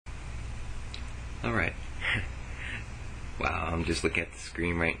Alright. Wow, I'm just looking at the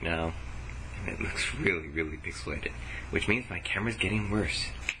screen right now, and it looks really, really pixelated, which means my camera's getting worse.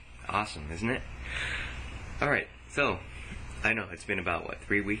 Awesome, isn't it? Alright, so, I know it's been about,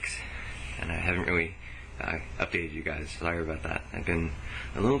 3 weeks, and I haven't really updated you guys. Sorry about that. I've been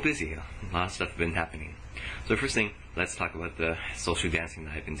a little busy. A lot of stuff has been happening. So first thing, let's talk about the social dancing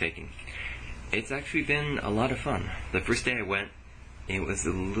that I've been taking. It's actually been a lot of fun. The first day I went, it was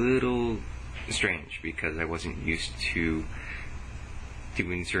a little strange because I wasn't used to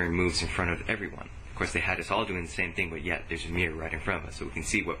doing certain moves in front of everyone. Of course, they had us all doing the same thing, but yet there's a mirror right in front of us so we can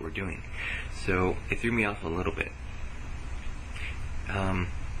see what we're doing. So it threw me off a little bit.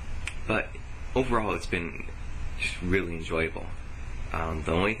 But overall, it's been just really enjoyable.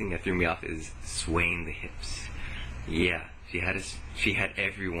 The only thing that threw me off is swaying the hips. Yeah, she had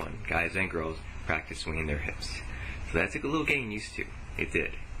everyone, guys and girls, practice swinging their hips. So that took a little getting used to. It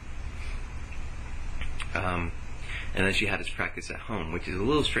did. And then she had us practice at home, which is a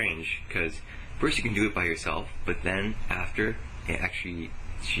little strange because first you can do it by yourself, but then after, she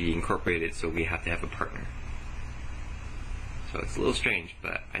incorporated it so we have to have a partner. So it's a little strange,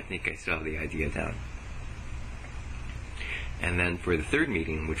 but I think I still have the idea down. And then for the third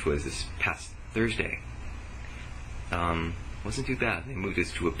meeting, which was this past Thursday, wasn't too bad. They moved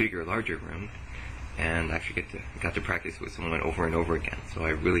us to a bigger, larger room, and I actually got to practice with someone over and over again. So I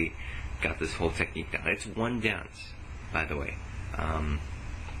really got this whole technique down. It's one dance, by the way.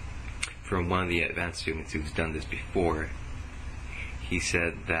 From one of the advanced students who's done this before, he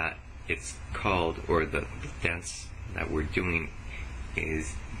said that it's called, or the dance that we're doing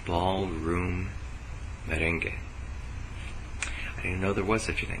is ballroom merengue. I didn't know there was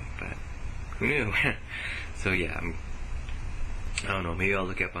such a thing, but who knew? So yeah, I don't know, maybe I'll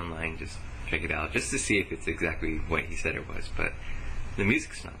look up online, just check it out, just to see if it's exactly what he said it was. But the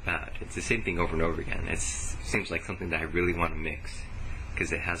music's not bad. It's the same thing over and over again. It seems like something that I really want to mix,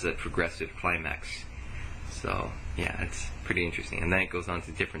 because it has a progressive climax. So yeah, it's pretty interesting. And then it goes on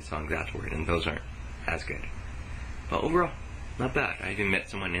to different songs afterward, and those aren't as good. But overall, not bad. I even met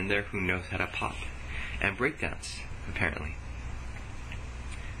someone in there who knows how to pop and breakdance, apparently.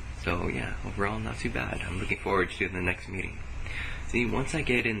 So yeah, overall not too bad. I'm looking forward to the next meeting. See, once I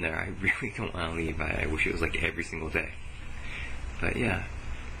get in there, I really don't want to leave. I wish it was like every single day. But yeah.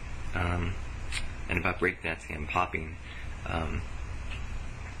 And about breakdancing and popping,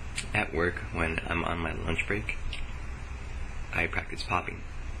 at work when I'm on my lunch break, I practice popping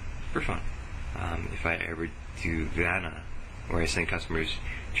for fun. If I ever do Vanna, where I send customers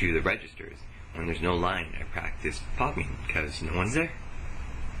to the registers, when there's no line, I practice popping because no one's there.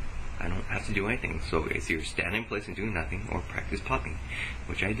 I don't have to do anything, so it's either stand in place and do nothing, or practice popping,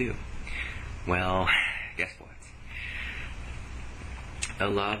 which I do. Well, guess what? A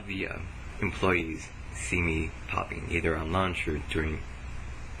lot of the employees see me popping, either on lunch or during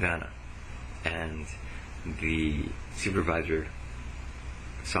Vanna, and the supervisor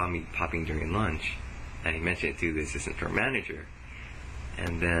saw me popping during lunch, and he mentioned it to the assistant store manager,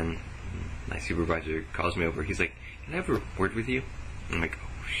 and then my supervisor calls me over. He's like, "Can I have a word with you?" I'm like,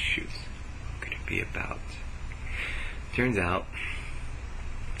 "Oh shoot, what could it be about?" Turns out,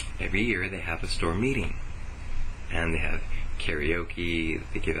 every year they have a store meeting, and they have karaoke,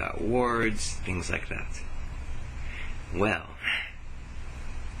 they give out awards, things like that. Well,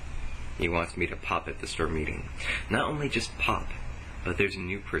 he wants me to pop at the store meeting. Not only just pop, but there's a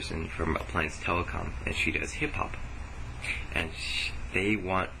new person from Appliance Telecom, and she does hip-hop. And they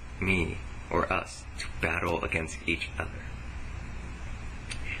want me, or us, to battle against each other.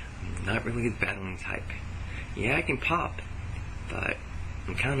 I'm not really the battling type. Yeah, I can pop, but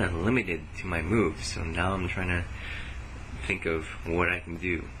I'm kind of limited to my moves, so now I'm trying to think of what I can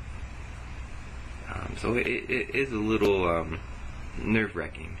do. So it is a little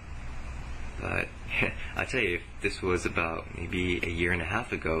nerve-wracking. But I tell you, if this was about maybe a year and a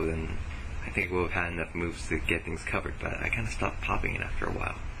half ago, then I think we'll have had enough moves to get things covered. But I kind of stopped popping it after a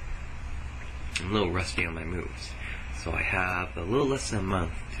while. I'm a little rusty on my moves, so I have a little less than a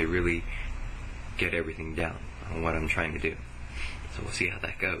month to really get everything down on what I'm trying to do. So we'll see how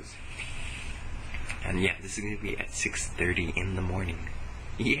that goes. And yeah, this is going to be at 6:30 in the morning.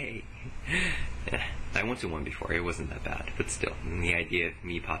 Yay! Yeah, I went to one before, it wasn't that bad, but still, and the idea of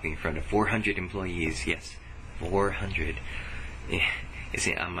me popping in front of 400 employees, yes, 400, is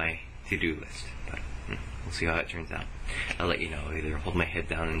on my to-do list, but we'll see how it turns out. I'll let you know, either hold my head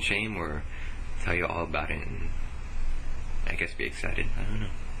down in shame or tell you all about it and I guess be excited, I don't know,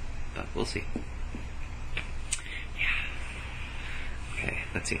 but we'll see. Yeah. Okay,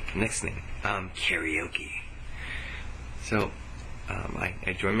 let's see, next thing, karaoke. So,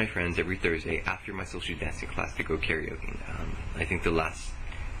 I join my friends every Thursday after my social dancing class to go karaoke. I think the last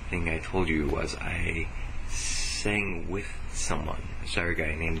thing I told you was I sang with someone, a sorry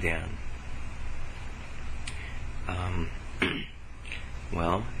guy named Dan.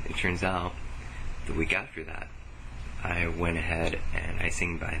 Well, it turns out the week after that, I went ahead and I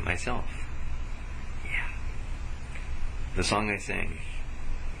sang by myself. Yeah. The song I sang,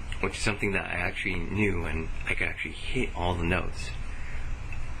 which is something that I actually knew and I could actually hit all the notes.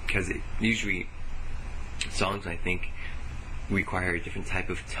 Because usually songs, I think, require a different type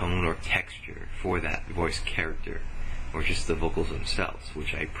of tone or texture for that voice character, or just the vocals themselves,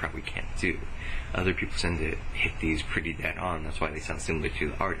 which I probably can't do. Other people tend to hit these pretty dead on, that's why they sound similar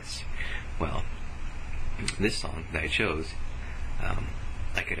to the artist. Well, this song that I chose,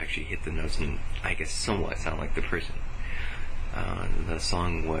 I could actually hit the notes and I guess somewhat sound like the person. The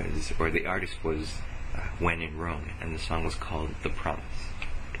song was, or the artist was, When in Rome, and the song was called The Promise.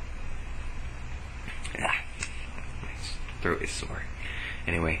 My throat is sore.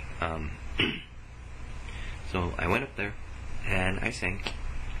 Anyway, so I went up there and I sang,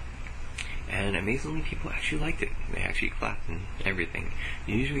 and amazingly people actually liked it. They actually clapped and everything.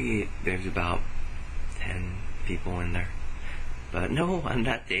 Usually there's about 10 people in there, but no, on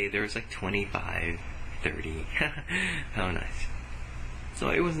that day there was like 25, 30. How nice.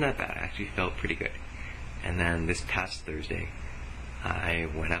 So it wasn't that bad. I actually felt pretty good. And then this past Thursday I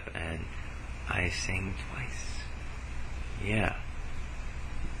went up and I sang twice. Yeah.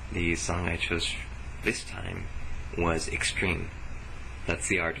 The song I chose this time was Extreme. That's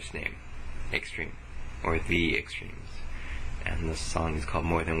the artist name. Extreme. Or The Extremes. And the song is called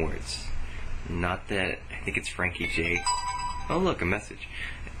More Than Words. Not that, I think it's Frankie J. Oh look, a message.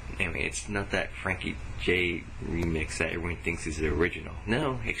 Anyway, it's not that Frankie J remix that everyone thinks is the original.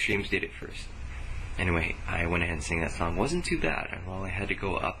 No, Extremes did it first. Anyway, I went ahead and sang that song. Wasn't too bad. Well, I had to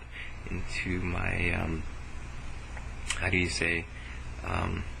go up into my, how do you say,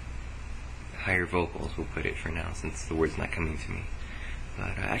 higher vocals, we'll put it for now, since the word's not coming to me.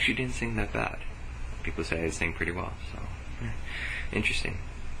 But I actually didn't sing that bad. People say I sang pretty well, so, interesting.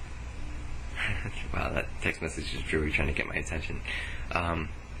 Wow, that text message is really trying to get my attention. And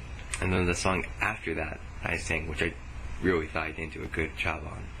then the song after that I sang, which I really thought I didn't do a good job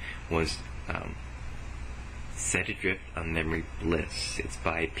on, was Set Adrift on Memory Bliss. It's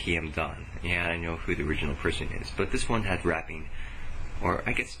by PM Dawn. Yeah, I know who the original person is, but this one had rapping, or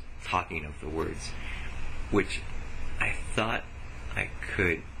I guess talking of the words, which I thought I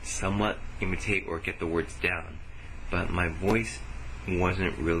could somewhat imitate or get the words down, but my voice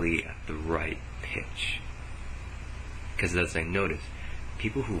wasn't really at the right pitch. Because as I noticed,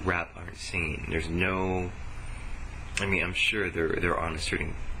 people who rap aren't singing. There's no, I mean, I'm sure they're on a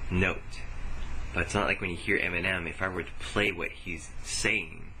certain note, but it's not like when you hear Eminem, if I were to play what he's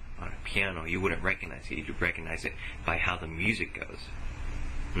saying on a piano, you wouldn't recognize it. You'd recognize it by how the music goes,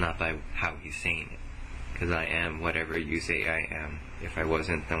 not by how he's saying it. Because I am whatever you say I am. If I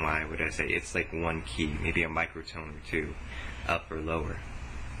wasn't, then why would I say? It's like one key, maybe a microtone or two, up or lower.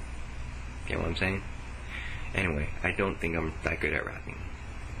 Get what I'm saying? Anyway, I don't think I'm that good at rapping,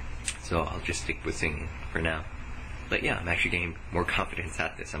 so I'll just stick with singing for now. But yeah, I'm actually getting more confidence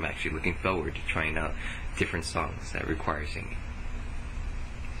at this. I'm actually looking forward to trying out different songs that require singing.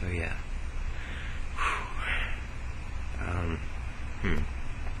 So yeah.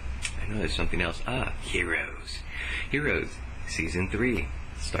 I know there's something else. Heroes. Heroes Season 3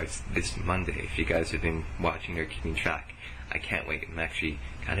 starts this Monday. If you guys have been watching or keeping track, I can't wait. I'm actually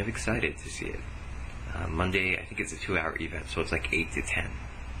kind of excited to see it. Monday, I think it's a 2-hour event, so it's like 8 to 10.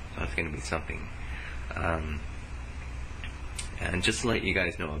 So it's going to be something. And just to let you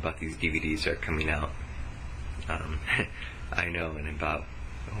guys know about these DVDs that are coming out, I know in about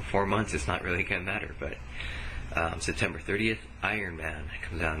 4 months it's not really going to matter, but September 30th, Iron Man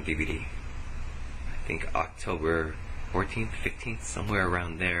comes out on DVD. I think October 14th, 15th, somewhere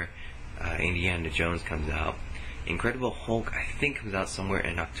around there, Indiana Jones comes out. Incredible Hulk, I think, comes out somewhere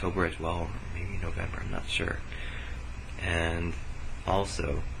in October as well, or maybe November, I'm not sure. And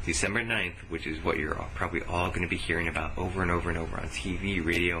also, December 9th, which is what you're probably all going to be hearing about over and over and over on TV,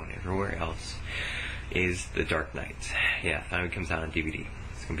 radio, and everywhere else, is The Dark Knight. Yeah, finally comes out on DVD.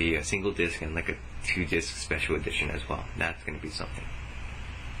 It's going to be a single disc and like a 2-disc special edition as well. That's going to be something.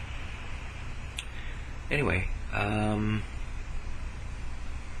 Anyway,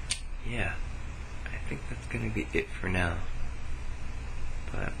 yeah, I think that's going to be it for now.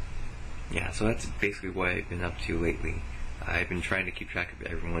 But yeah, so that's basically what I've been up to lately. I've been trying to keep track of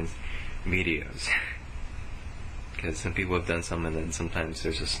everyone's videos. because some people have done some, and then sometimes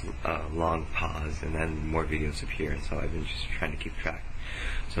there's just a long pause, and then more videos appear, and so I've been just trying to keep track.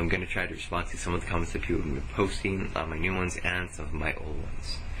 So I'm going to try to respond to some of the comments that people have been posting, my new ones and some of my old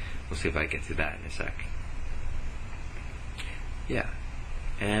ones. We'll see if I get to that in a sec. Yeah.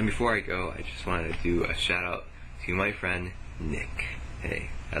 And before I go, I just wanted to do a shout out to my friend Nick. Hey,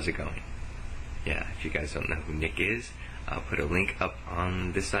 how's it going? Yeah, if you guys don't know who Nick is, I'll put a link up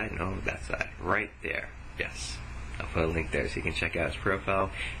on this side. No, that side. Right there. Yes. I'll put a link there so you can check out his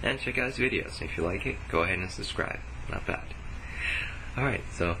profile and check out his videos. And if you like it, go ahead and subscribe. Not bad. Alright,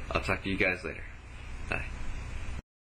 so I'll talk to you guys later. Bye.